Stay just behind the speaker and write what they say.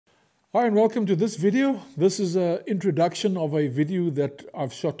Hi and welcome to this video. This is an introduction of a video that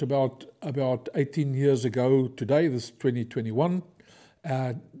I've shot about 18 years ago today, this is 2021,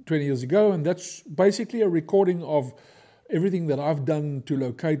 20 years ago, and that's basically a recording of everything that I've done to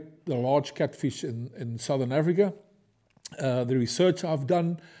locate the large catfish in Southern Africa, the research I've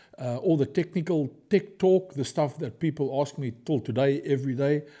done, all the technical tech talk, the stuff that people ask me till today, every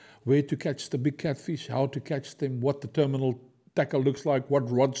day, where to catch the big catfish, how to catch them, what the terminal tackle looks like, what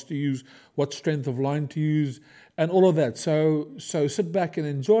rods to use, what strength of line to use, and all of that. So sit back and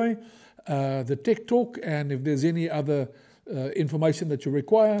enjoy the tech talk, and if there's any other information that you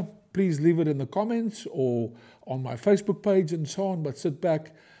require, please leave it in the comments or on my Facebook page and so on, but sit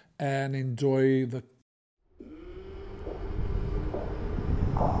back and enjoy the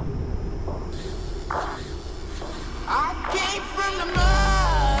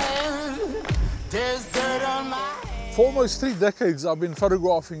For almost 3 decades, I've been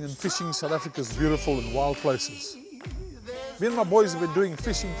photographing and fishing South Africa's beautiful and wild places. Me and my boys have been doing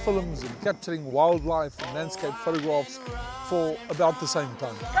fishing films and capturing wildlife and landscape photographs for about the same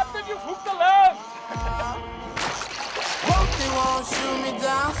time. Captain, you've hooked the left!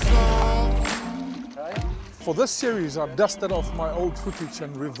 For this series, I've dusted off my old footage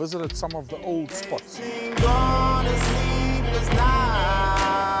and revisited some of the old spots.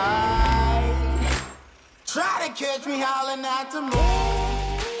 Try to catch me howling at the moon.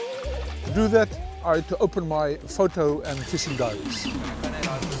 To do that, I had to open my photo and fishing diaries.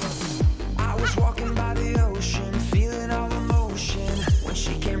 I was walking by the ocean, feeling all emotion. When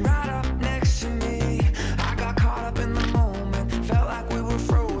she came right up next to me, I got caught up in the moment. Felt like we were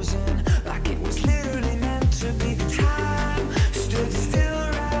frozen, like it was literally meant to be. Time stood still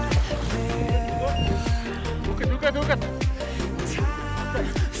right there. Look at.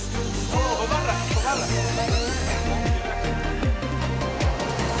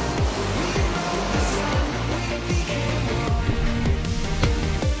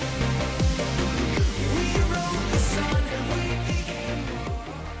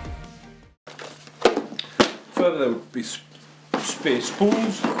 Further, there would be spare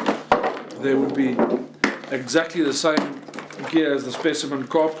spools. There would be exactly the same gear as the specimen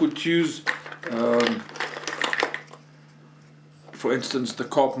carp would use. For instance, the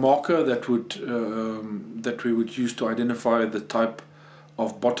carp marker that we would use to identify the type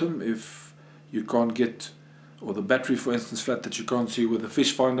of bottom if you can't get, or the battery, for instance, flat that you can't see with the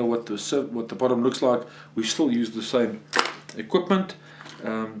fish finder what the bottom looks like. We still use the same equipment,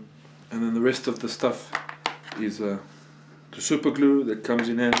 and then the rest of the stuff is the super glue that comes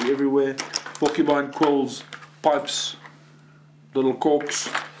in handy everywhere. Porcupine quills, pipes, little corks,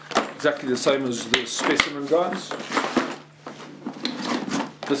 exactly the same as the specimen guys.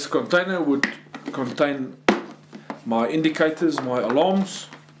 This container would contain my indicators, my alarms,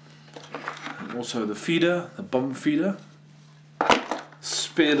 and also the feeder, the bomb feeder,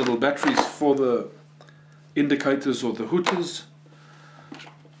 spare little batteries for the indicators or the hooters,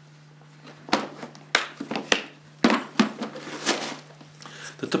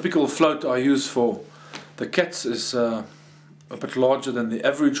 the typical float I use for the cats is a bit larger than the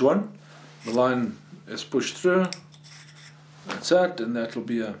average one. The line is pushed through. That's it, and that will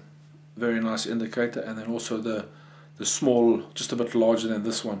be a very nice indicator, and then also the small, just a bit larger than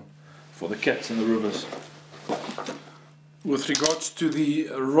this one, for the cats in the rivers. With regards to the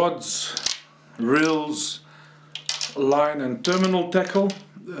rods, reels, line and terminal tackle,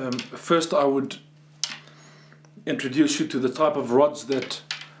 first I would introduce you to the type of rods that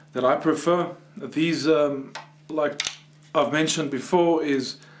I prefer. These, like I've mentioned before,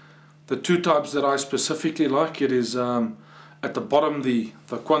 is the 2 types that I specifically like. It is at the bottom the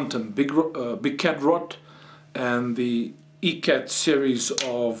Quantum Big Cat rod, and the ECAT series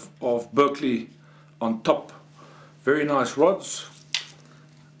of Berkeley on top. Very nice rods,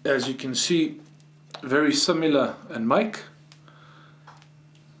 as you can see, very similar in make.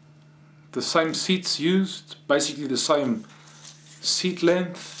 The same seats used, basically the same seat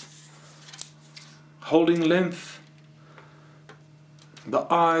length, holding length. The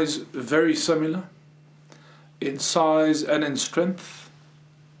eyes very similar in size and in strength,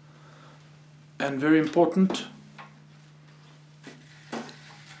 and very important,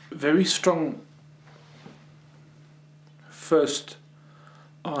 very strong first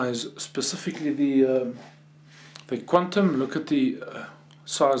eyes, specifically the Quantum. Look at the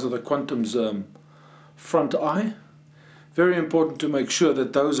size of the Quantum's front eye. Very important to make sure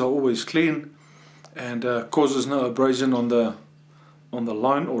that those are always clean and causes no abrasion on the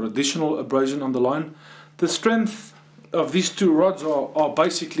line, or additional abrasion on the line. The strength of these 2 rods are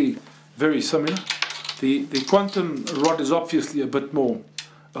basically very similar. The Quantum rod is obviously a bit more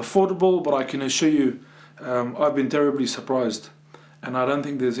affordable, but I can assure you I've been terribly surprised, and I don't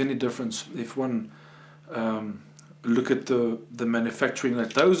think there's any difference if one look at the manufacturing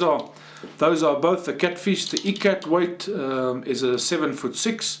rate. Those are both the catfish. The ECAT weight is a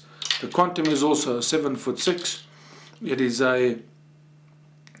 7'6". The Quantum is also a 7'6". It is a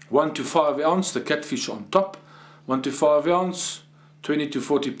 1 to 5 ounce, the catfish on top, 1 to 5 ounce, 20 to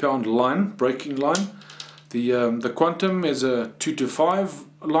 40 pound line, breaking line. The Quantum is a 2 to 5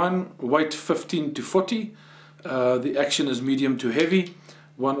 line, weight 15 to 40. The action is medium to heavy.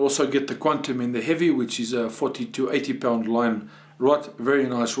 One also get the Quantum in the heavy, which is a 40 to 80 pound line rod. Very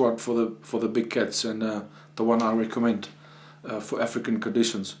nice rod for the big cats, and the one I recommend for African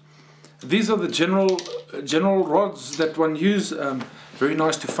conditions. These are the general rods that one use. Very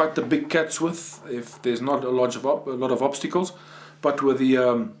nice to fight the big cats with if there's not a lot of obstacles. But with the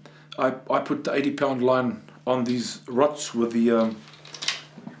I put the 80 pound line on these rods. With the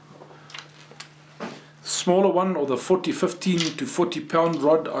smaller one, or the 15 to 40 pound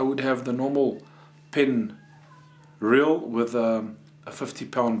rod, I would have the normal pen reel with a 50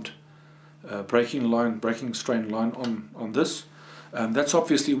 pound breaking strain line on this. That's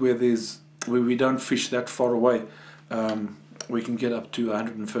obviously where we don't fish that far away. We can get up to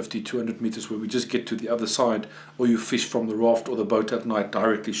 150, 200 meters, where we just get to the other side, or you fish from the raft or the boat at night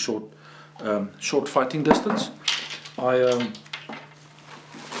directly, short fighting distance. I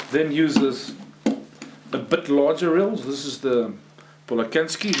then use this a bit larger reels. This is the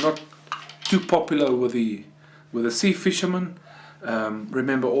Kgalagadi, not too popular with the sea fishermen.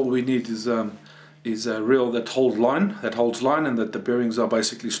 Remember, all we need is a reel that holds line, and that the bearings are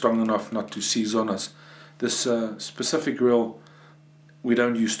basically strong enough not to seize on us. This specific reel we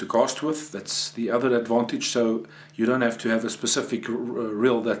don't use to cast with. That's the other advantage. So you don't have to have a specific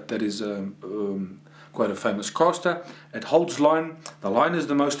reel that is quite a famous caster. It holds line. The line is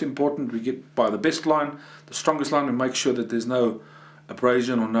the most important. We buy the best line, the strongest line, and make sure that there's no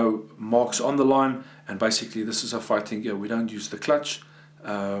abrasion or no marks on the line. And basically, this is a fighting gear. We don't use the clutch.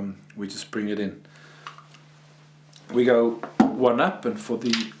 We just bring it in. We go one up, and for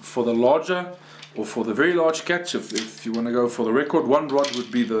the larger or for the very large cats, if you want to go for the record, one rod would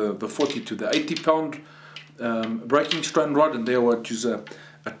be the 40 to the 80 pound breaking strain rod, and there I would use a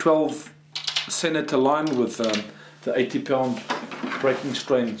 12 centimeter line with the 80 pound breaking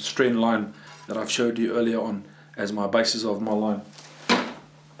strain line that I've showed you earlier on as my basis of my line.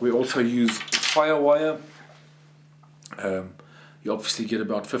 We also use firewire. You obviously get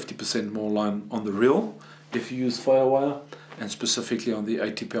about 50% more line on the reel if you use firewire, and specifically on the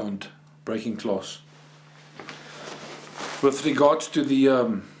 80 pound breaking class. With regards to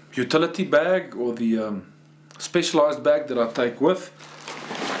the utility bag, or the specialized bag that I take with,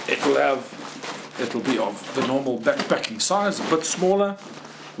 it'll be of the normal backpacking size, a bit smaller,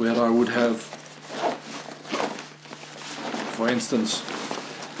 where I would have, for instance,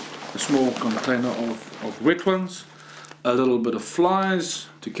 a small container of wet ones, a little bit of flies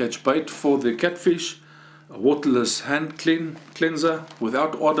to catch bait for the catfish, a waterless hand cleanser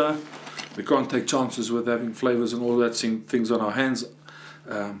without odor. We can't take chances with having flavors and all that things on our hands.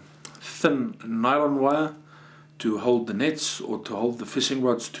 Thin nylon wire to hold the nets or to hold the fishing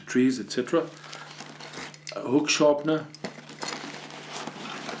rods to trees, etc. A hook sharpener,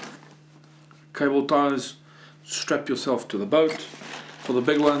 cable ties, strap yourself to the boat. For the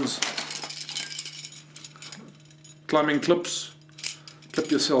big ones, climbing clips,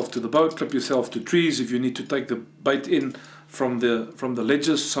 clip yourself to the boat, clip yourself to trees. If you need to take the bait in from the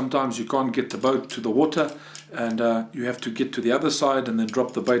ledges, sometimes you can't get the boat to the water, and you have to get to the other side and then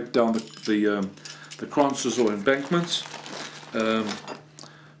drop the bait down the kranzes or embankments.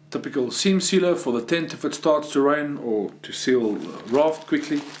 Typical seam sealer for the tent if it starts to rain, or to seal raft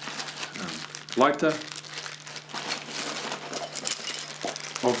quickly. Lighter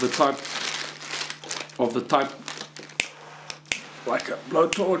of the type like a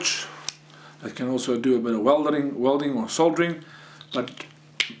blowtorch. That can also do a bit of welding or soldering, but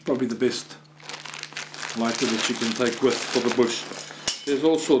probably the best lighter that you can take with for the bush. There's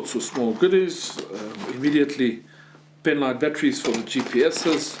all sorts of small goodies. Immediately pen light batteries for the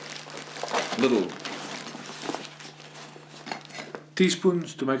GPSs, little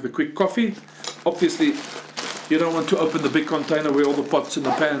teaspoons to make the quick coffee. Obviously you don't want to open the big container where all the pots and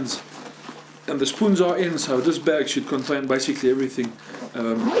the pans and the spoons are in, so this bag should contain basically everything.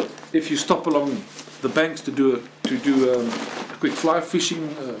 If you stop along the banks to do a quick fly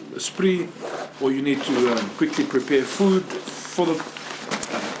fishing spree, or you need to quickly prepare food for the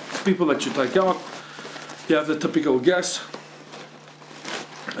people that you take out, you have the typical gas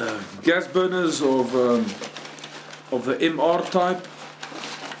burners of the MR type.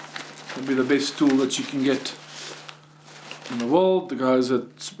 It'll be the best tool that you can get in the world. The guys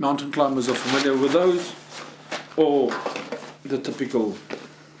at mountain climbers are familiar with those, or the typical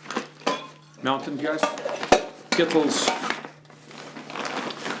mountain gas kettles,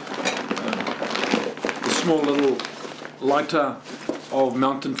 the small little lighter of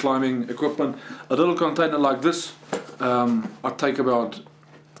mountain climbing equipment. A little container like this, I take about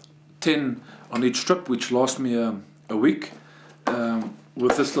 10 on each trip, which lasts me a week.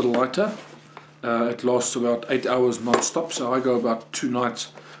 With this little lighter, it lasts about 8 hours non-stop, so I go about 2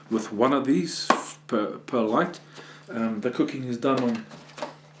 nights with one of these per light. The cooking is done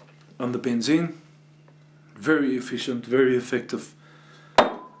on the benzene. Very efficient, very effective,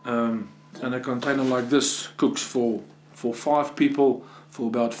 and a container like this cooks for 5 people for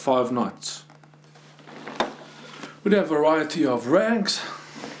about 5 nights. We have a variety of rags.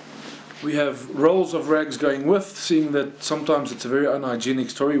 We have rolls of rags going with, seeing that sometimes it's a very unhygienic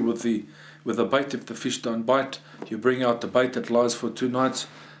story with the bait. If the fish don't bite, you bring out the bait that lies for 2 nights.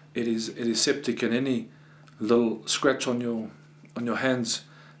 It is septic, and any little scratch on your hands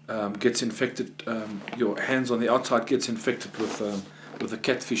gets infected. Your hands on the outside gets infected with the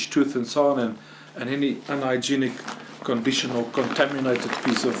catfish tooth and so on, and any unhygienic condition or contaminated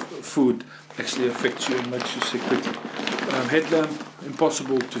piece of food actually affects you and makes you sick quickly. Headlamp,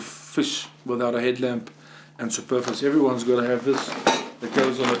 impossible to fish without a headlamp and superfice. Everyone's got to have this that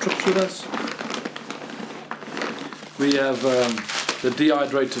goes on the trips with us. We have the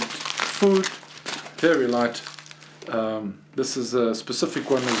dehydrated food, very light. This is a specific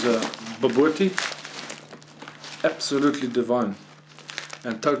one, is a bobotie, absolutely divine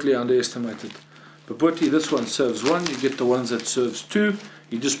and totally underestimated. Bobotie, this one serves 1, you get the ones that serves 2,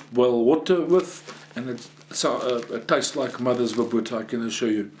 you just boil water with, and it tastes like mother's bobotie, I can assure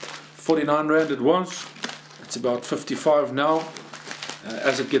you. 49 Rand it was, it's about 55 now.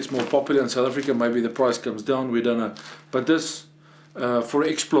 As it gets more popular in South Africa, maybe the price comes down, we don't know. But this, for an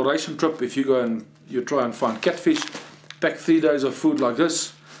exploration trip, if you go and you try and find catfish, pack 3 days of food like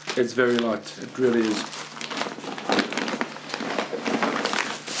this, it's very light, it really is.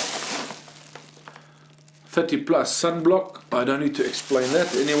 +30 sunblock, I don't need to explain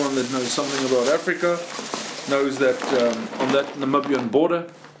that. Anyone that knows something about Africa knows that on that Namibian border,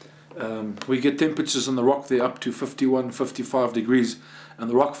 we get temperatures on the rock there up to 51, 55 degrees, and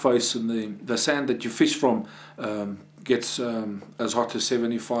the rock face and the sand that you fish from gets as hot as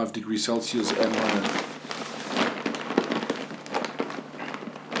 75 degrees Celsius and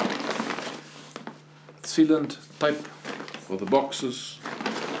sealant tape for the boxes.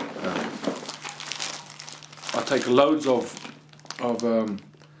 I take loads of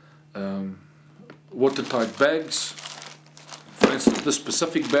watertight bags. For instance, this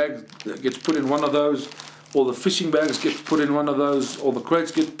specific bag gets put in one of those, all the fishing bags get put in one of those, all the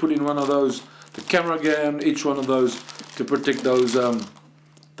crates get put in one of those, the camera gear, each one of those, to protect those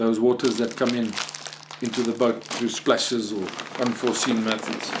waters that come into the boat through splashes or unforeseen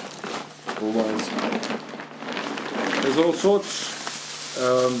methods or ways. There's all sorts,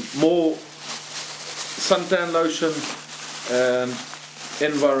 more suntan lotion and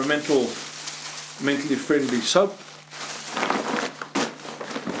mentally friendly soap.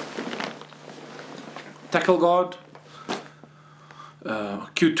 Tackle guard,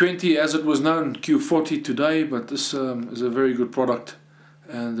 Q20 as it was known, Q40 today, but this is a very good product,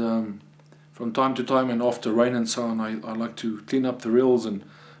 and from time to time and after rain and so on, I like to clean up the reels and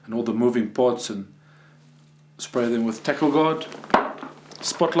all the moving parts and spray them with tackle guard.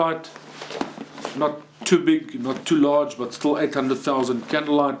 Spotlight, not too big, not too large, but still 800,000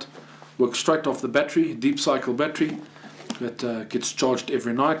 candlelight, works straight off the battery, deep cycle battery that gets charged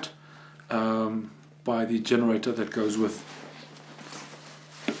every night by the generator that goes with.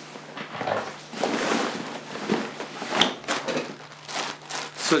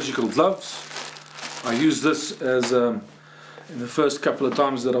 Surgical gloves. I use this as in the first couple of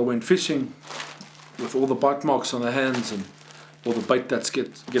times that I went fishing, with all the bite marks on the hands and all the bait that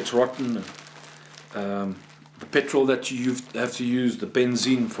gets rotten, and the petrol that you have to use, the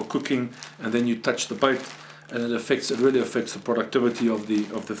benzene for cooking, and then you touch the bait, and it really affects the productivity of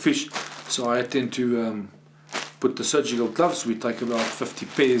the fish. So I tend to put the surgical gloves. We take about 50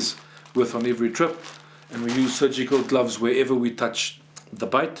 pairs worth on every trip, and we use surgical gloves wherever we touch the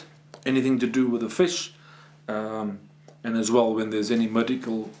bait, anything to do with the fish, and as well when there's any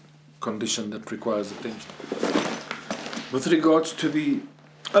medical condition that requires attention. With regards to the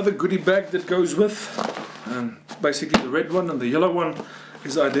other goodie bag that goes with, basically the red one and the yellow one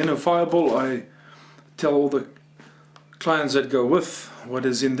is identifiable. I tell all the clients that go with what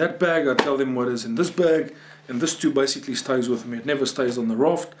is in that bag, I tell them what is in this bag, and this too basically stays with me. It never stays on the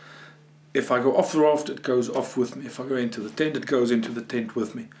raft. if I go off the raft, it goes off with me. If I go into the tent, it goes into the tent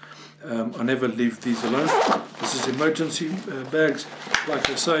with me. I never leave these alone. This is emergency bags. Like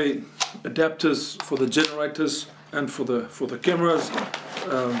I say, adapters for the generators and for the cameras.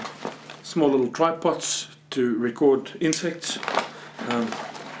 Small little tripods to record insects.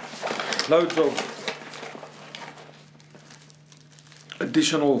 Loads of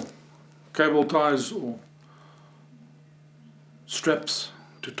additional cable ties or straps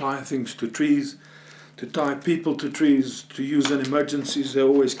to tie things to trees, to tie people to trees, to use in emergencies. They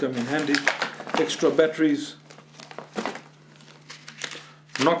always come in handy. Extra batteries,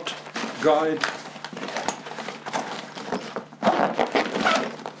 knot, guide.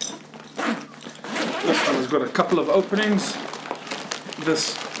 This one has got a couple of openings.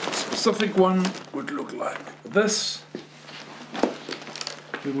 This specific one would look like this.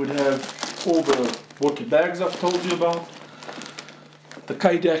 We would have all the water bags I've told you about, the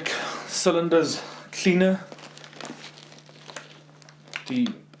Kgalagadi cylinders cleaner, the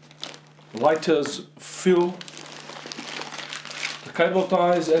lighters fuel, the cable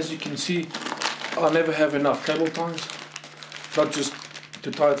ties. As you can see, I never have enough cable ties, not just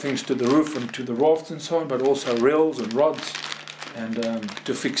to tie things to the roof and to the rafts and so on, but also rails and rods, and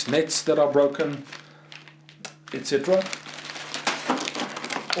to fix nets that are broken, etc.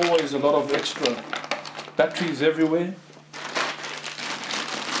 Always a lot of extra batteries everywhere.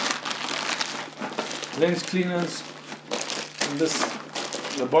 Lens cleaners. In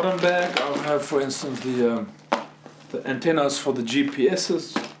the bottom bag, I'll have, for instance, the antennas for the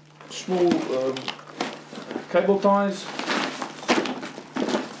GPSs, small cable ties.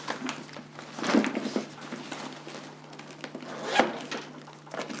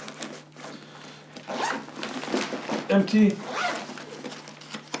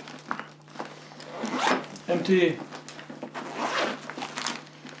 Empty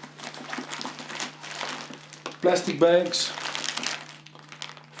plastic bags,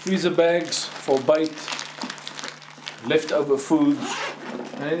 freezer bags for bait, leftover foods,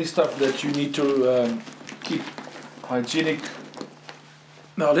 and any stuff that you need to keep hygienic.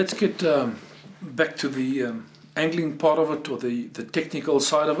 Now let's get back to the angling part of it, or the technical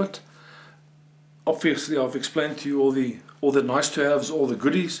side of it. Obviously, I've explained to you all the nice to haves, all the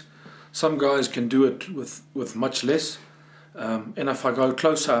goodies. Some guys can do it with much less, and if I go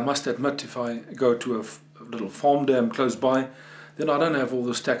closer, I must admit, if I go to a little farm dam close by, then I don't have all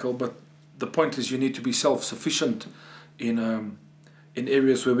this tackle. But the point is, you need to be self-sufficient in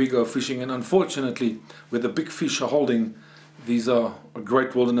areas where we go fishing, and unfortunately, where the big fish are holding, these are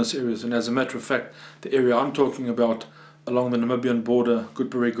great wilderness areas. And as a matter of fact, the area I'm talking about along the Namibian border,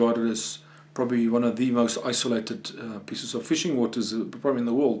 Kgalagadi, is probably one of the most isolated pieces of fishing waters probably in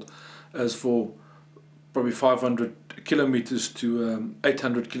the world. As for probably 500 kilometers to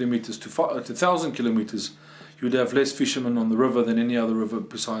 800 kilometers to 1,000 kilometers, you'd have less fishermen on the river than any other river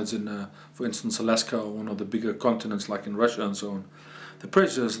besides in, for instance, Alaska, or one of the bigger continents like in Russia and so on. The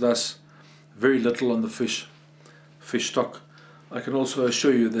pressure is thus very little on the fish stock. I can also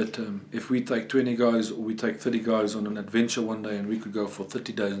assure you that if we take 20 guys or we take 30 guys on an adventure one day, and we could go for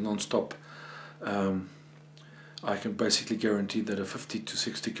 30 days non-stop, I can basically guarantee that a 50 to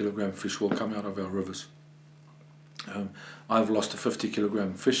 60 kilogram fish will come out of our rivers. I've lost a 50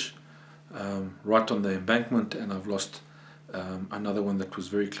 kilogram fish right on the embankment, and I've lost another one that was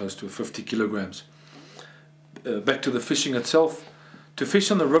very close to 50 kilograms. Back to the fishing itself. To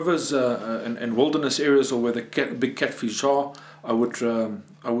fish on the rivers and wilderness areas, or where the big catfish are, I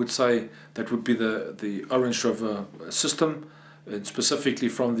would say that would be the Orange River system, and specifically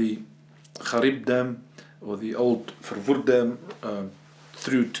from the Kgalagadi Dam or the old Vervoer Dam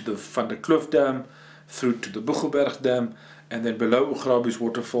through to the Van der Kloof Dam, through to the Boegoberg Dam, and then below Ugrabi's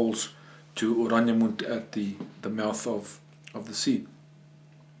waterfalls to Oranjemund at the mouth of the sea.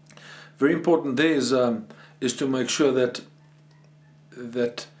 Very important there is to make sure that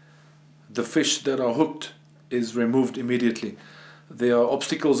the fish that are hooked is removed immediately. There are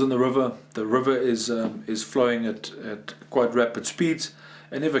obstacles in the river. The river is flowing at quite rapid speeds,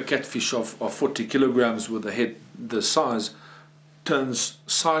 and if a catfish of 40 kilograms with a head this size turns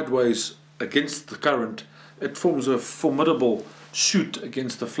sideways against the current, it forms a formidable chute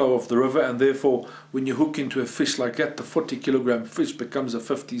against the flow of the river, and therefore when you hook into a fish like that, the 40 kilogram fish becomes a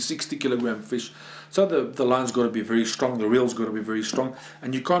 50, 60 kilogram fish. So the line's got to be very strong, the reel's got to be very strong,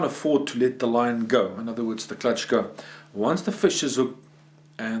 and you can't afford to let the line go. In other words, the clutch go. Once the fish is hooked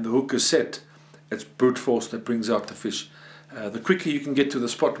and the hook is set, it's brute force that brings out the fish. The quicker you can get to the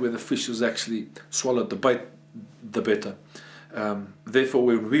spot where the fish has actually swallowed the bait, the better. Therefore,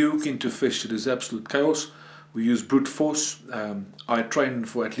 when we hook into fish, it is absolute chaos. We use brute force. I train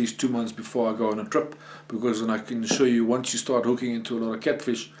for at least 2 months before I go on a trip, because I can assure you, once you start hooking into a lot of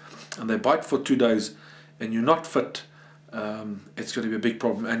catfish and they bite for 2 days and you're not fit, it's going to be a big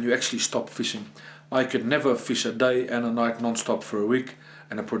problem, and you actually stop fishing. I could never fish a day and a night non-stop for a week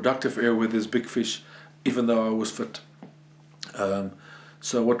in a productive area where there's big fish, even though I was fit.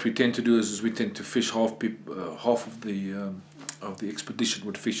 So what we tend to do is we tend to fish half of the expedition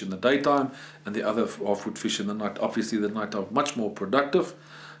would fish in the daytime, and the other half would fish in the night. Obviously the night are much more productive,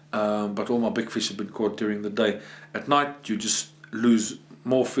 but all my big fish have been caught during the day. At night you just lose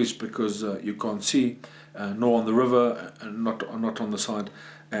more fish because you can't see, nor on the river, and not on the side.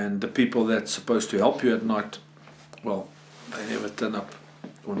 And the people that's supposed to help you at night, well, they never turn up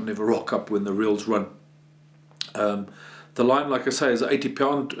or never rock up when the reels run. The line, like I say, is 80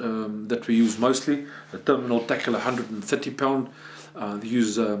 pound that we use mostly. The terminal tackle 130 pound. They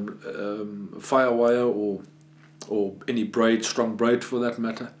use fire wire or any braid, strong braid for that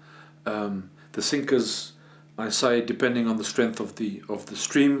matter. The sinkers, I say, depending on the strength of the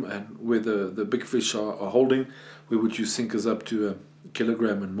stream and where the big fish are holding, we would use sinkers up to a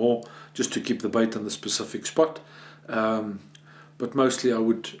kilogram and more, just to keep the bait on the specific spot. But mostly I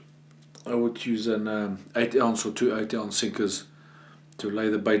would use an 8 ounce or 2 8-ounce sinkers to lay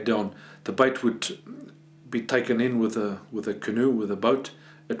the bait down. The bait would be taken in with a canoe, with a boat.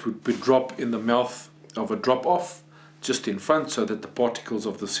 It would be drop in the mouth of a drop off just in front, so that the particles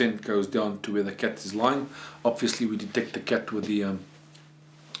of the scent goes down to where the cat is lying. Obviously we detect the cat with the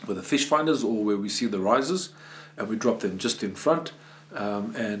fish finders, or where we see the risers, and we drop them just in front,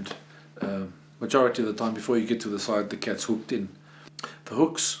 and majority of the time before you get to the side the cat's hooked in. The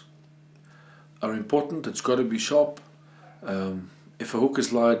hooks are important. It's got to be sharp. If a hook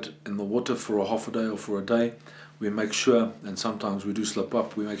is laid in the water for a half a day or for a day, we make sure, and sometimes we do slip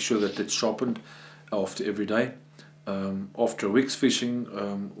up, we make sure that it's sharpened after every day. After a week's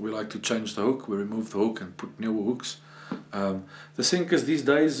fishing, we like to change the hook. We remove the hook and put newer hooks. The sinkers these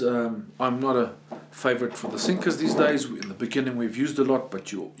days, I'm not a favorite for the sinkers these days. In the beginning we've used a lot,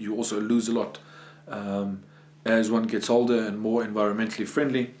 but you also lose a lot as one gets older and more environmentally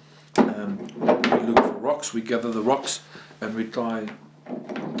friendly. We look for rocks. We gather the rocks and we tie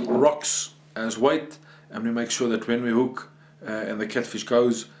rocks as weight, and we make sure that when we hook and the catfish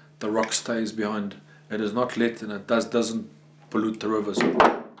goes, the rock stays behind. It is not let, and it doesn't pollute the rivers.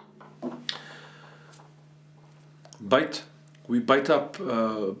 Bait. We bait up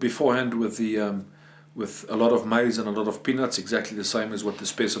beforehand with a lot of maize and a lot of peanuts, exactly the same as what the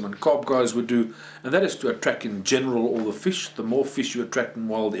specimen carp guys would do, and that is to attract in general all the fish. The more fish you attract in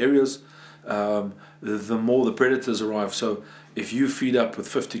wild areas, the more the predators arrive. So if you feed up with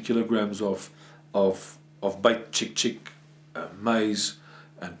 50 kilograms of bait, chick, maize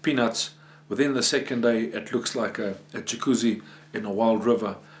and peanuts, within the second day it looks like a jacuzzi in a wild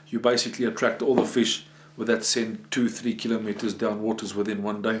river. You basically attract all the fish with that scent 2-3 kilometers down waters within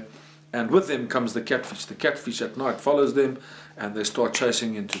one day. And with them comes the catfish. The catfish at night follows them, and they start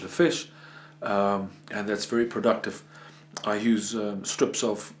chasing into the fish, and that's very productive. I use strips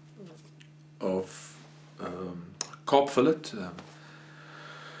of carp fillet.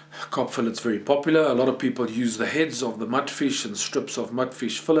 Carp fillet's very popular. A lot of people use the heads of the mudfish and strips of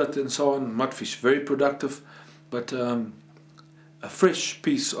mudfish fillet and so on. Mudfish very productive, but a fresh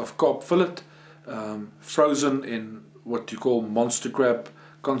piece of carp fillet, frozen in what you call monster crab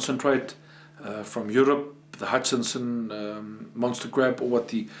concentrate from Europe, the Hutchinson monster crab, or what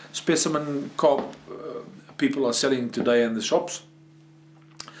the specimen carp people are selling today in the shops.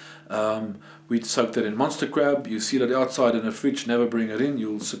 We soak that in monster crab. You seal it outside in a fridge, never bring it in,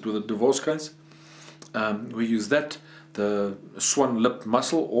 you'll sit with a divorce case. We use that. The swan lip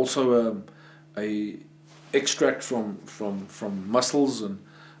mussel, also a extract from mussels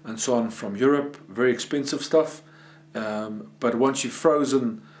and so on from Europe, very expensive stuff. But once you've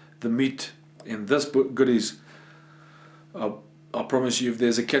frozen the meat in this goodies, I promise you, if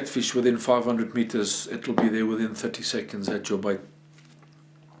there's a catfish within 500 meters, it'll be there within 30 seconds at your bait.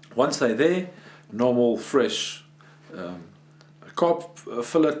 Once they're there, normal fresh carp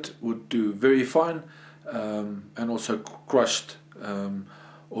fillet would do very fine, and also crushed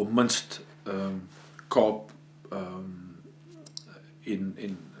or minced carp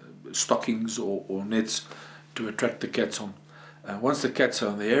in stockings or nets to attract the cats on. Once the cats are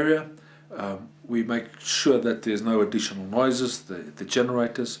in the area, we make sure that there's no additional noises, the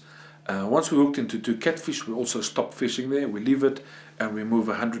generators. Once we hooked into 2 catfish, we also stop fishing there. We leave it and we move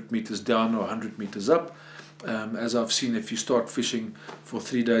 100 meters down or 100 meters up. As I've seen, if you start fishing for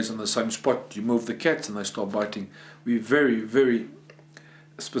 3 days on the same spot, you move the cats and they start biting. We're very, very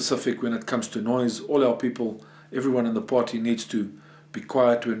specific when it comes to noise. All our people, everyone in the party needs to be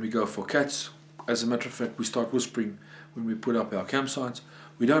quiet when we go for cats. As a matter of fact, we start whispering when we put up our campsites.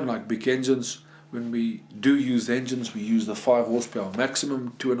 We don't like big engines. When we do use the engines, we use the 5 horsepower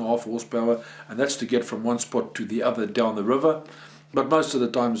maximum, 2.5 horsepower, and that's to get from one spot to the other down the river. But most of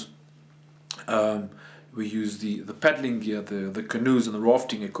the times we use the paddling gear, the canoes and the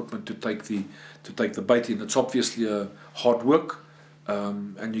rafting equipment to take the bait in. It's obviously a hard work,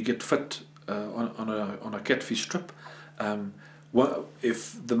 and you get fit on a catfish trip.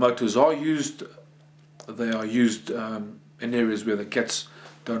 If the motors are used, they are used in areas where the cats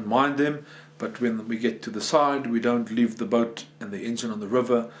don't mind them. But when we get to the side, we don't leave the boat and the engine on the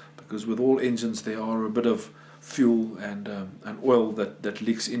river, because with all engines there are a bit of fuel and oil that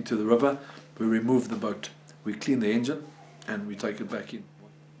leaks into the river. We remove the boat, we clean the engine, and we take it back in.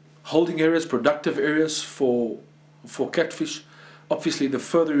 Holding areas, productive areas for catfish. Obviously, the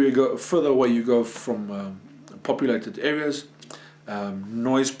further away you go from populated areas,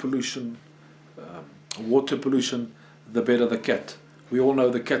 noise pollution, water pollution, the better the cat. We all know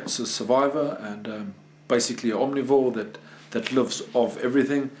the cat's a survivor and basically an omnivore that lives off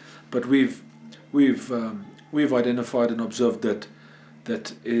everything. But we've identified and observed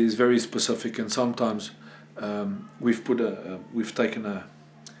that is very specific, and sometimes we've taken a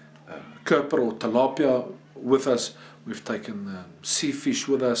kerper or tilapia with us. We've taken sea fish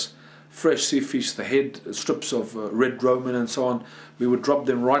with us, fresh sea fish, the head strips of red roman and so on. We would drop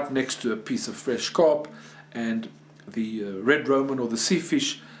them right next to a piece of fresh carp, and the red roman or the sea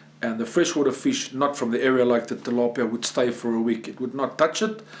fish and the freshwater fish, not from the area like the tilapia, would stay for a week. It would not touch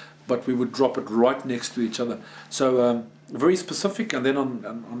it, but we would drop it right next to each other. So very specific. And then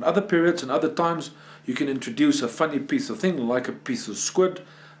on other periods and other times, you can introduce a funny piece of thing like a piece of squid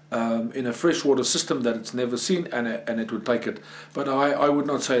in a freshwater system that it's never seen, and it would take it. But I would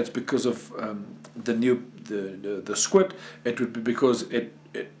not say it's because of the squid. It would be because it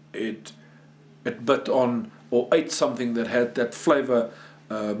bit on or ate something that had that flavor,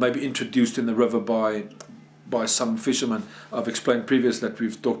 maybe introduced in the river by some fishermen. I've explained previously that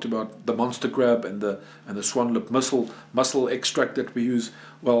we've talked about the monster crab and the swan lip mussel extract that we use.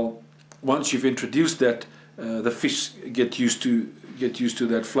 Well, once you've introduced that, the fish get used to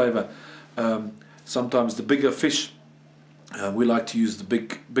that flavor. Sometimes the bigger fish, we like to use the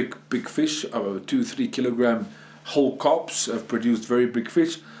big fish. 2-3 kilogram whole carps have produced very big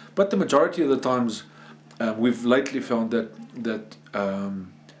fish. But the majority of the times, we've lately found that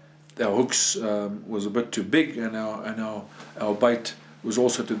our hooks was a bit too big, and our bait was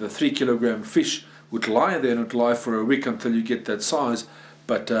also to the 3 kilogram fish. Would lie there and would lie for a week until you get that size,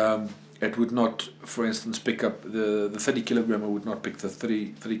 but it would not, for instance, pick up the 30 kilogram. It would not pick the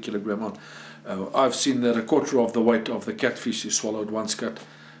 3 kilogram on. I've seen that a quarter of the weight of the catfish is swallowed once cut,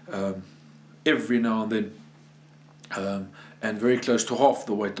 every now and then, and very close to half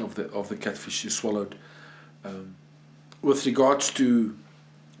the weight of the catfish is swallowed. With regards to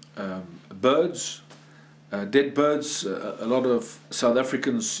birds, dead birds, a lot of South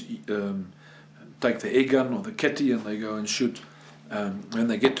Africans take the air gun or the ketty and they go and shoot. When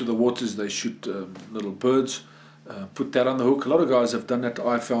they get to the waters, they shoot little birds, put that on the hook. A lot of guys have done that.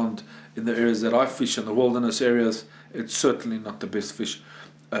 I found in the areas that I fish, in the wilderness areas, it's certainly not the best fish,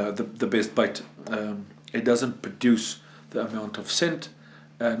 the best bait. It doesn't produce the amount of scent.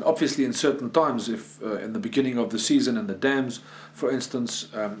 And obviously in certain times, if in the beginning of the season in the dams, for instance,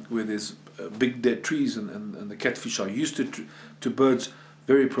 where there's big dead trees and the catfish are used to birds,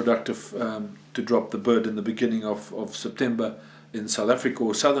 very productive to drop the bird in the beginning of September in South Africa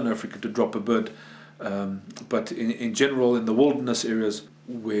or Southern Africa, to drop a bird. But in general, in the wilderness areas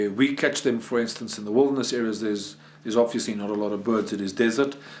where we catch them, for instance, in the wilderness areas, there's obviously not a lot of birds. It is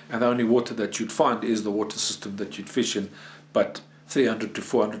desert, and the only water that you'd find is the water system that you'd fish in. But 300 to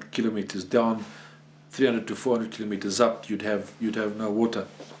 400 kilometers down, 300 to 400 kilometers up, you'd have no water.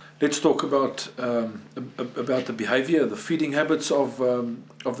 Let's talk about the behavior, the feeding habits of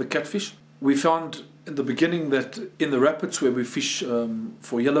the catfish. We found in the beginning that in the rapids where we fish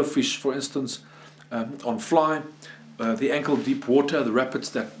for yellowfish, for instance, on fly, the ankle deep water, the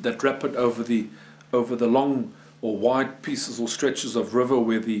rapids that rapid over the long or wide pieces or stretches of river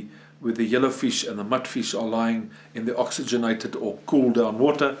where the yellowfish and the mudfish are lying in the oxygenated or cooled down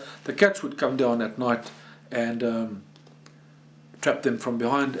water, the cats would come down at night and trap them from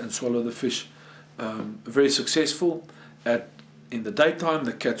behind and swallow the fish. Very successful. In the daytime,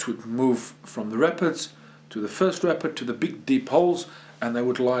 the cats would move from the rapids to the first rapid to the big deep holes, and they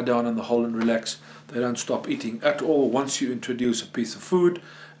would lie down in the hole and relax. They don't stop eating at all. Once you introduce a piece of food,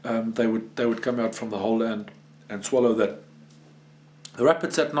 they would come out from the hole and swallow that. The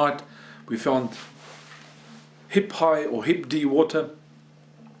rapids at night, we found hip high or hip D water.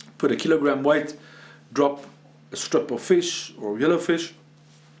 Put a kilogram weight, drop a strip of fish or yellowfish.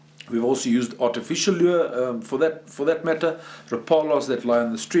 We've also used artificial lure for that matter, rapalas that lie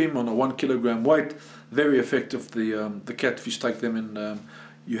in the stream on a 1 kilogram weight. Very effective. The catfish take them in.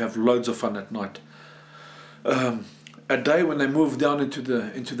 You have loads of fun at night. At day, when they move down into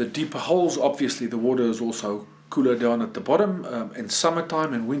the deeper holes, obviously the water is also cooler down at the bottom. In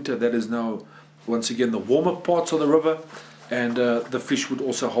summertime and winter, that is now once again the warmer parts of the river, and the fish would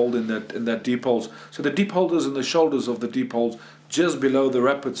also hold in that deep holes. So the deep holders and the shoulders of the deep holes just below the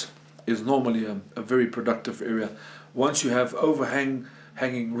rapids is normally a very productive area. Once you have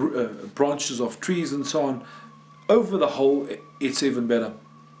hanging branches of trees and so on over the hole, it's even better.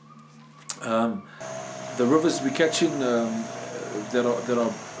 The rivers we catch in that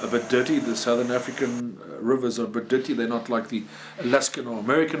are a bit dirty, the Southern African rivers are a bit dirty. They're not like the Alaskan or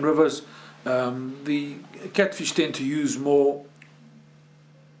American rivers. The catfish tend to use more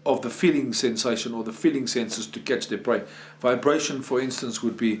of the feeling sensation or the feeling senses to catch their prey. Vibration, for instance,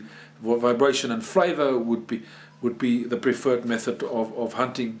 would be vibration, and flavor would be the preferred method of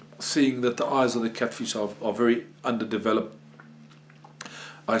hunting, seeing that the eyes of the catfish are very underdeveloped.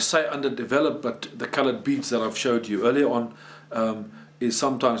 I say underdeveloped, but the colored beads that I've showed you earlier on is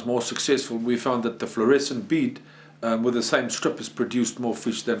sometimes more successful. We found that the fluorescent bead with the same strip has produced more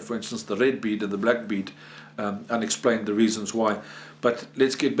fish than, for instance, the red bead and the black bead. Unexplained the reasons why. But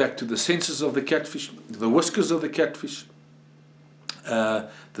let's get back to the senses of the catfish, the whiskers of the catfish, the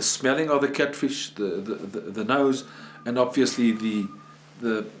smelling of the catfish, the nose, and obviously the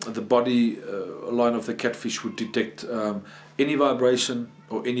body line of the catfish would detect any vibration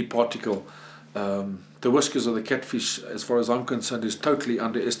or any particle. The whiskers of the catfish, as far as I'm concerned, is totally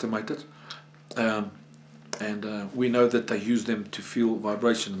underestimated. And we know that they use them to feel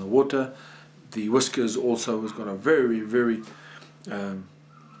vibration in the water. The whiskers also has got a very, very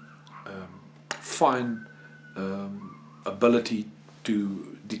fine ability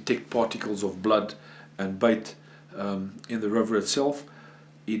to detect particles of blood and bait in the river itself.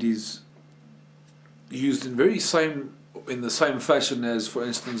 It is used in the same fashion as, for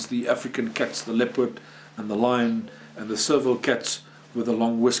instance, the African cats, the leopard and the lion and the serval cats with the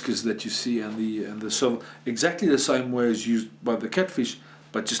long whiskers that you see, and the serval, exactly the same way as used by the catfish,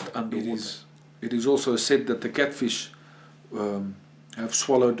 but just underwater. It is also said that the catfish have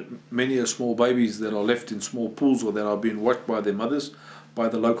swallowed many small babies that are left in small pools or that are being watched by their mothers, by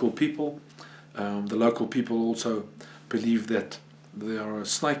the local people. The local people also believe that they are a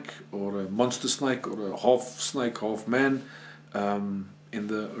snake or a monster snake or a half snake, half man in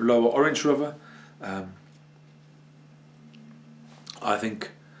the lower Orange River. I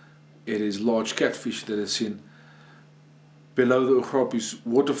think it is large catfish that is seen below the Kgalagadi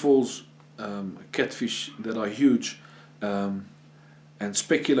waterfalls, catfish that are huge and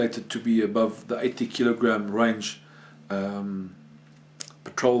speculated to be above the 80 kilogram range,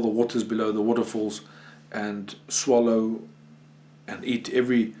 patrol the waters below the waterfalls and swallow and eat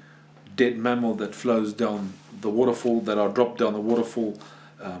every dead mammal that flows down the waterfall, that are dropped down the waterfall,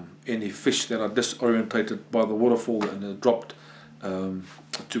 any fish that are disorientated by the waterfall and are dropped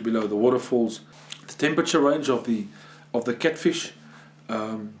to below the waterfalls. The temperature range of the catfish,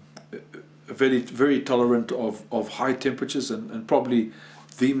 very tolerant of high temperatures, and probably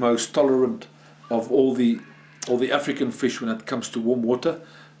the most tolerant of all the African fish when it comes to warm water.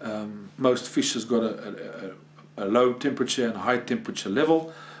 Most fish has got a low temperature and a high temperature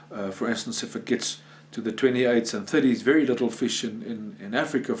level. For instance, if it gets to the 28s and 30s, very little fish in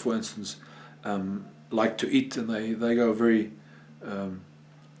Africa, for instance, like to eat, and they go very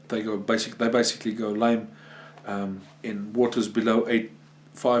they basically go lame in waters below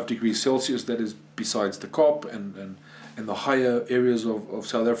 5 degrees Celsius. That is besides the carp and in the higher areas of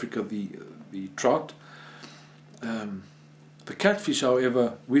South Africa, the trout. The catfish,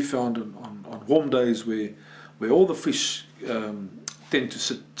 however, we found on warm days where all the fish tend to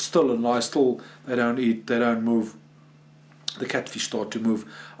sit still and lie still, they don't eat, they don't move, the catfish start to move.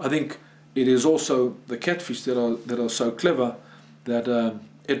 I think it is also the catfish that are so clever that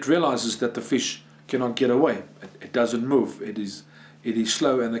it realizes that the fish cannot get away. It doesn't move. It is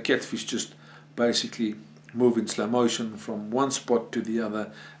slow, and the catfish just basically move in slow motion from one spot to the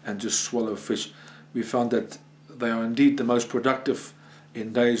other and just swallow fish. We found that they are indeed the most productive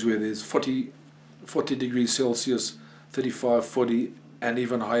in days where there's 40 degrees Celsius, 35, 40 and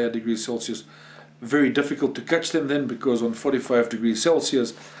even higher degrees Celsius. Very difficult to catch them then, because on 45 degrees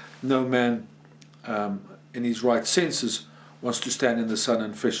Celsius no man in his right senses wants to stand in the sun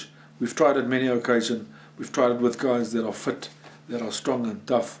and fish. We've tried it many occasions. We've tried it with guys that are fit, that are strong and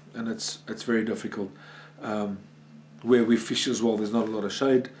tough, and it's very difficult. Where we fish as well, there's not a lot of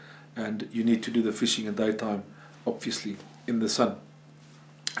shade, and you need to do the fishing in daytime, obviously in the sun.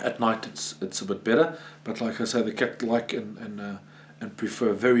 At night it's a bit better, but like I say, the cat like and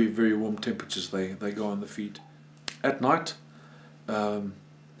prefer very, very warm temperatures. They go on the feed. At night, the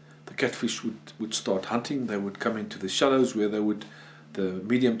catfish would start hunting. They would come into the shallows where the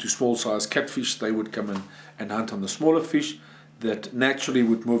medium to small size catfish, they would come in and hunt on the smaller fish that naturally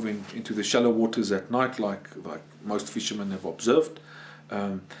would move into the shallow waters at night, like most fishermen have observed.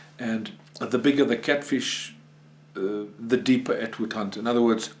 And the bigger the catfish, the deeper it would hunt. In other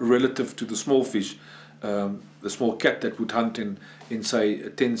words, relative to the small fish, the small cat that would hunt in say a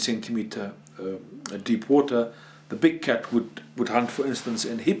 10 centimeter deep water, the big cat would hunt, for instance,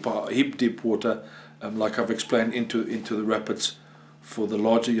 in hip deep water, like I've explained, into the rapids for the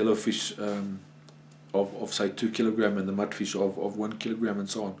larger yellowfish of say 2 kilogram, and the mudfish of 1 kilogram, and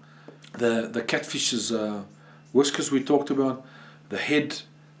so on. The catfish's whiskers we talked about, the head,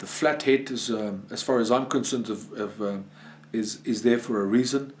 the flat head is, as far as I'm concerned, is there for a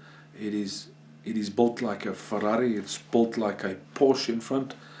reason. It is built like a Ferrari. It's built like a Porsche in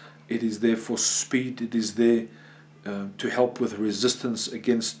front. It is there for speed. It is there to help with resistance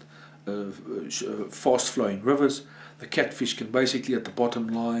against fast flowing rivers. The catfish can basically at the bottom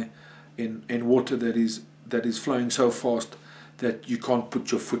lie in water that is flowing so fast that you can't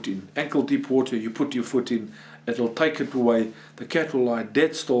put your foot in. Ankle deep water, you put your foot in, it'll take it away. The cat will lie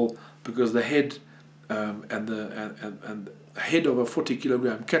dead still because the head and the head of a 40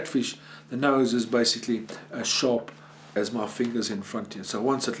 kilogram catfish, the nose is basically as sharp as my fingers in front here. So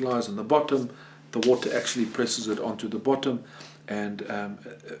once it lies on the bottom, the water actually presses it onto the bottom, and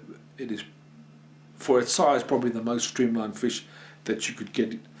it is, for its size, probably the most streamlined fish that you could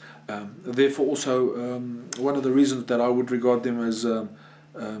get. Therefore also one of the reasons that I would regard them as, or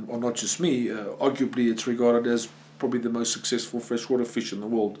not just me, arguably it's regarded as probably the most successful freshwater fish in the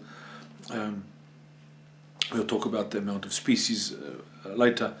world. We'll talk about the amount of species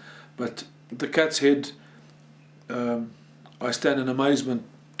later, but the cat's head, I stand in amazement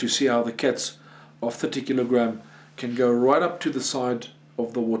to see how the cats of 30 kilogram can go right up to the side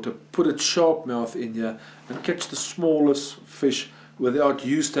of the water, put its sharp mouth in here and catch the smallest fish without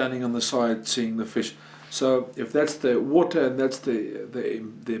you standing on the side seeing the fish. So if that's the water and that's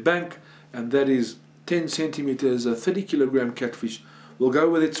the bank, and that is 10 centimeters, a 30 kilogram catfish will go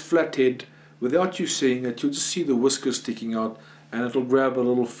with its flat head without you seeing it. You'll just see the whiskers sticking out, and it'll grab a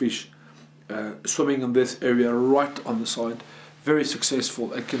little fish swimming in this area right on the side. Very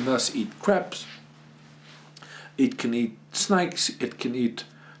successful. It can thus eat crabs, it can eat snakes, it can eat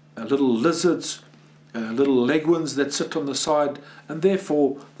little lizards, little legumes that sit on the side, and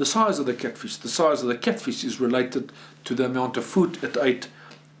therefore the size of the catfish is related to the amount of food it ate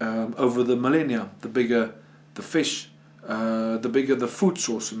over the millennia. The bigger the fish, the bigger the food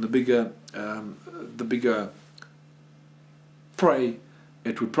source, and the bigger prey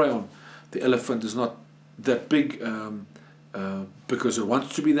it would prey on. The elephant is not that big because it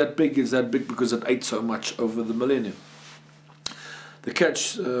wants to be that big. It's that big because it ate so much over the millennia. The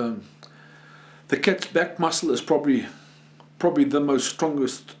cat's back muscle is probably the most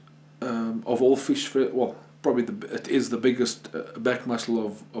strongest of all fish. Well, it is the biggest back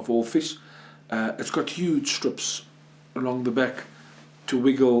muscle of all fish. It's got huge strips along the back to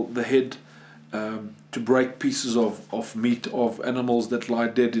wiggle the head, to break pieces of meat of animals that lie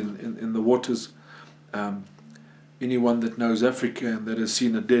dead in the waters. Anyone that knows Africa and that has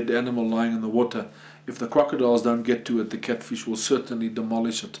seen a dead animal lying in the water, if the crocodiles don't get to it, the catfish will certainly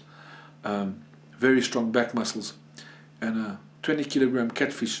demolish it. Very strong back muscles, and a 20 kilogram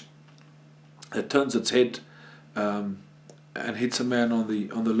catfish that turns its head and hits a man on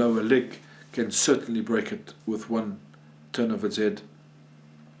the lower leg can certainly break it with one turn of its head.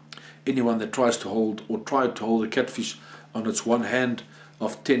 Anyone that tried to hold a catfish on its one hand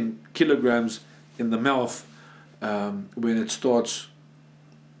of 10 kilograms in the mouth, when it starts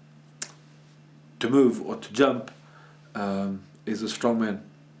to move or to jump, is a strong man.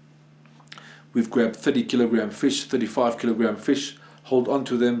 We've grabbed 30 kilogram fish, 35 kilogram fish, hold on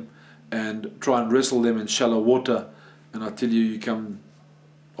to them and try and wrestle them in shallow water, and I tell you, you come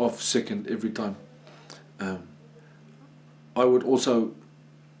off second every time. I would also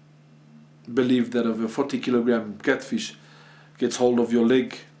believe that if a 40 kilogram catfish gets hold of your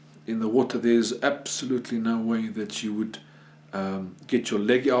leg in the water, there's absolutely no way that you would get your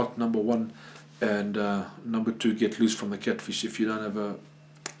leg out, number one, and number two, get loose from the catfish if you don't have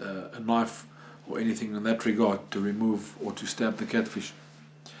a knife or anything in that regard to remove or to stab the catfish.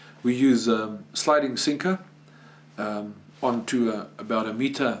 We use sliding sinker. onto about a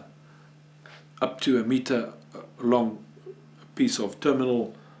meter, up to a meter long piece of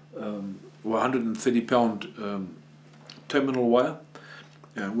terminal, 130-pound terminal wire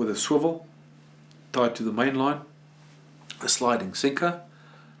with a swivel tied to the main line, a sliding sinker.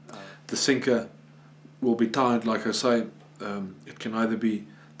 The sinker will be tied, like I say, it can either be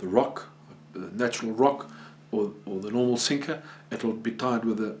the rock, the natural rock, or the normal sinker. It will be tied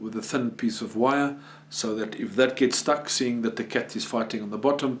with a thin piece of wire, so that if that gets stuck, seeing that the cat is fighting on the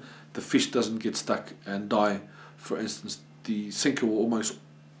bottom, the fish doesn't get stuck and die. For instance, the sinker will almost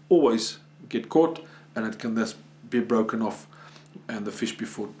always get caught, and it can thus be broken off, and the fish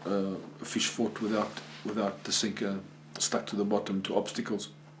fought without the sinker stuck to the bottom to obstacles.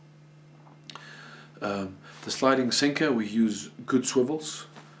 The sliding sinker, we use good swivels,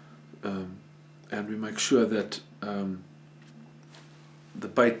 and we make sure that the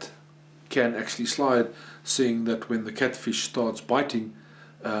bait can actually slide, seeing that when the catfish starts biting,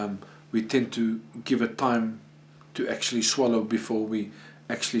 we tend to give it time to actually swallow before we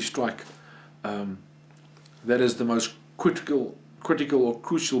actually strike. That is the most critical or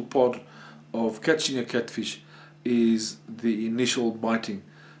crucial part of catching a catfish, is the initial biting,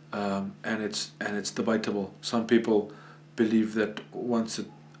 and it's debatable. Some people believe that once it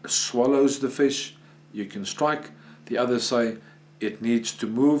swallows the fish you can strike. The others say it needs to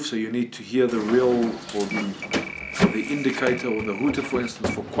move, so you need to hear the reel or the indicator or the hooter, for instance,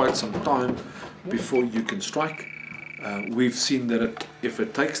 for quite some time before you can strike. We've seen that if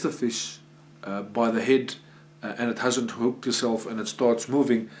it takes the fish by the head and it hasn't hooked itself and it starts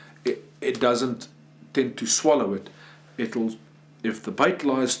moving, it doesn't tend to swallow it. It'll, if the bait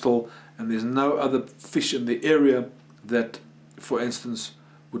lies still and there's no other fish in the area that, for instance,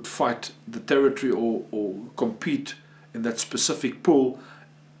 would fight the territory or compete in that specific pool,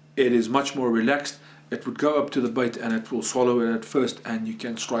 it is much more relaxed. It would go up to the bait and it will swallow it at first, and you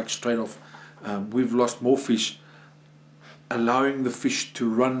can strike straight off. We've lost more fish allowing the fish to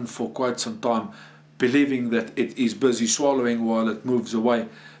run for quite some time, believing that it is busy swallowing while it moves away.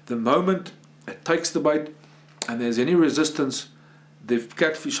 The moment it takes the bait and there's any resistance, the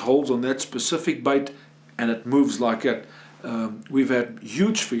catfish holds on that specific bait and it moves like that. We've had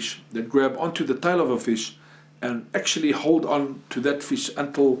huge fish that grab onto the tail of a fish and actually hold on to that fish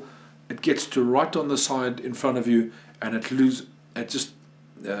until it gets to right on the side in front of you, and it just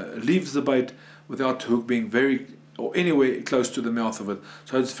leaves the bait without the hook being very or anywhere close to the mouth of it.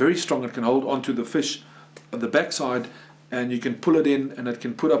 So it's very strong. It can hold onto the fish on the backside, and you can pull it in, and it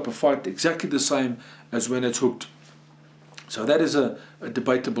can put up a fight exactly the same as when it's hooked. So that is a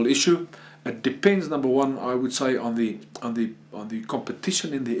debatable issue. It depends, number one, I would say, on the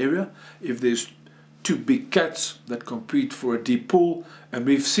competition in the area. If there's two big cats that compete for a deep pool, and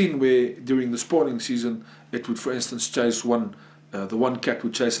we've seen where during the spawning season it would, for instance, chase the one cat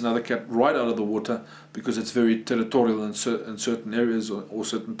would chase another cat right out of the water, because it's very territorial in certain areas or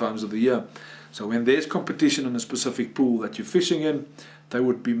certain times of the year. So when there's competition in a specific pool that you're fishing in, they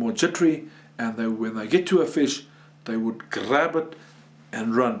would be more jittery, and when they get to a fish, they would grab it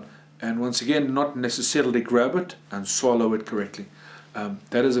and run. And once again, not necessarily grab it and swallow it correctly.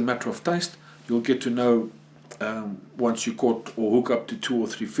 That is a matter of taste. You'll get to know once you caught or hook up to 2 or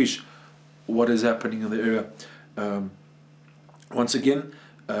 3 fish what is happening in the area. Once again,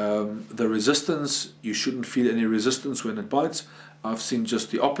 the resistance, you shouldn't feel any resistance when it bites. I've seen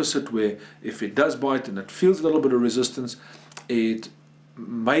just the opposite, where if it does bite and it feels a little bit of resistance, it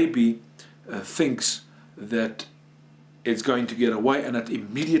maybe thinks that it's going to get away, and it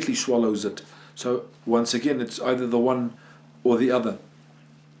immediately swallows it. So once again, it's either the one or the other.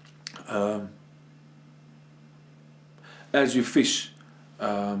 As you fish,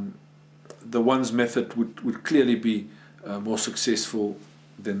 the one's method would clearly be more successful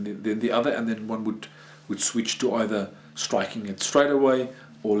than the other, and then one would switch to either striking it straight away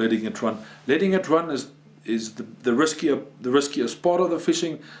or letting it run. Letting it run is the riskiest part of the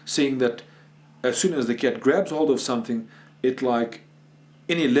fishing, seeing that as soon as the cat grabs hold of something, it, like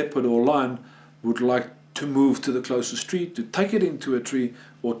any leopard or lion, would like to move to the closest tree, to take it into a tree,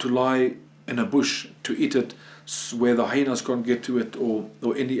 or to lie in a bush to eat it, where the hyenas can't get to it, or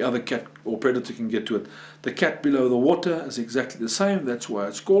any other cat or predator can get to it. The cat below the water is exactly the same. That's why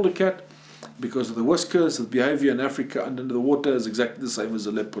it's called a cat, because of the whiskers. The behavior in Africa under the water is exactly the same as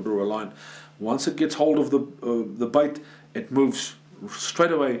a leopard or a lion. Once it gets hold of the bait, it moves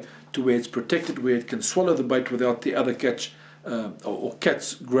straight away to where it's protected, where it can swallow the bait without the other catch or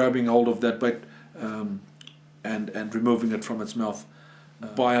cats grabbing hold of that bait and removing it from its mouth.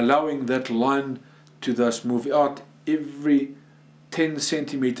 By allowing that line to thus move out, every 10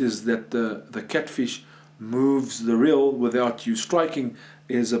 centimeters that the catfish moves the reel without you striking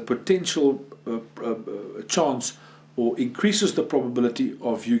is a potential chance, or increases the probability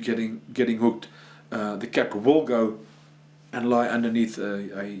of you getting hooked. The cat will go and lie underneath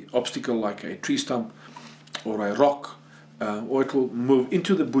a obstacle like a tree stump or a rock, or it will move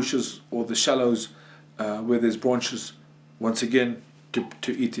into the bushes or the shallows where there's branches, once again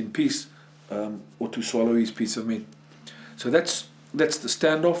to eat in peace, or to swallow his piece of meat. So that's the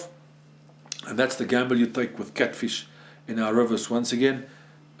standoff, and that's the gamble you take with catfish in our rivers. Once again,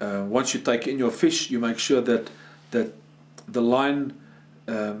 once you take in your fish, you make sure that the line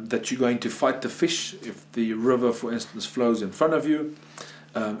that you're going to fight the fish, if the river, for instance, flows in front of you,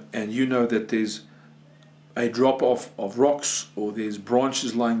 and you know that there's a drop off of rocks or there's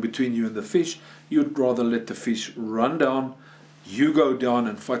branches lying between you and the fish, you'd rather let the fish run down, you go down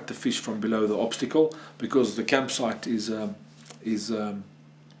and fight the fish from below the obstacle, because the campsite is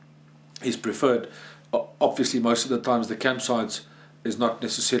preferred. Obviously, most of the times the campsites is not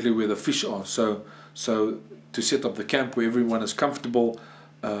necessarily where the fish are, so to set up the camp where everyone is comfortable,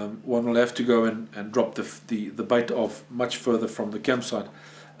 one will have to go and drop the bait off much further from the campsite.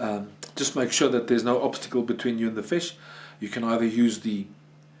 Just make sure that there's no obstacle between you and the fish. You can either use the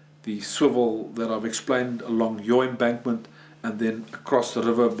swivel that I've explained along your embankment, and then across the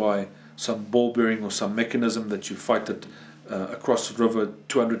river by some ball bearing or some mechanism that you fight it across the river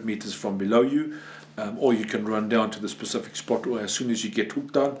 200 meters from below you, or you can run down to the specific spot where, as soon as you get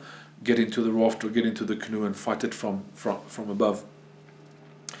hooked down, get into the raft or get into the canoe and fight it from above.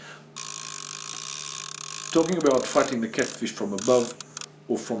 Talking about fighting the catfish from above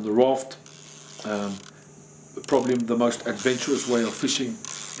or from the raft, probably the most adventurous way of fishing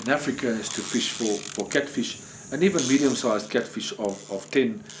in Africa is to fish for catfish, and even medium-sized catfish of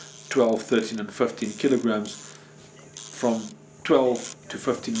 10, 12, 13 and 15 kilograms from 12 to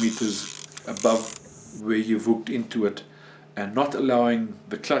 15 meters above where you've hooked into it, and not allowing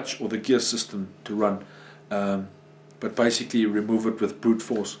the clutch or the gear system to run, but basically remove it with brute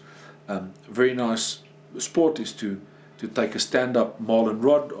force. Very nice sport is to take a stand-up marlin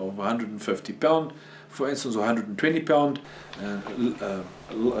rod of 150 pound, for instance, or 120 pound,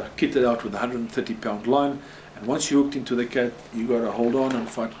 kit it out with 130 pound line, and once you're hooked into the cat, you got to hold on and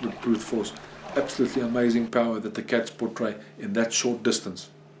fight with brute force. Absolutely amazing power that the cats portray in that short distance.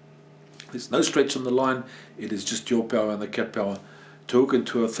 There's no stretch on the line, it is just your power and the cat power. To hook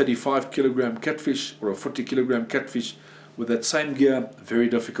into a 35 kilogram catfish or a 40 kilogram catfish with that same gear, very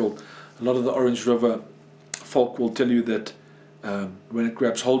difficult. A lot of the Orange River folk will tell you that when it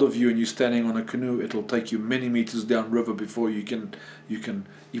grabs hold of you and you're standing on a canoe, it'll take you many meters down river before you can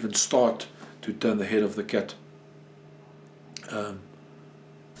even start to turn the head of the cat.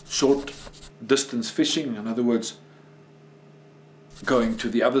 Short distance fishing, in other words, going to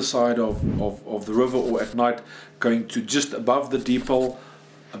the other side of the river, or at night going to just above the depot,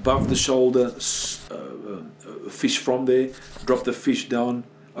 above the shoulder, fish from there, drop the fish down,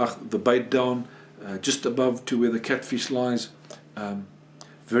 the bait down, just above to where the catfish lies.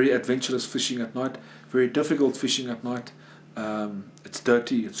 Very adventurous fishing at night, very difficult fishing at night. It's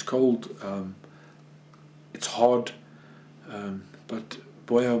dirty, it's cold, it's hard, but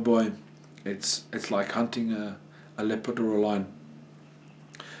boy oh boy, it's like hunting a leopard or a lion.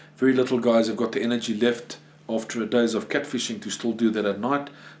 Very little guys have got the energy left after a days of catfishing to still do that at night,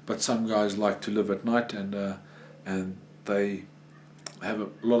 but some guys like to live at night, and they have a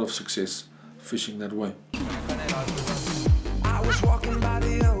lot of success fishing that way. I was walking by the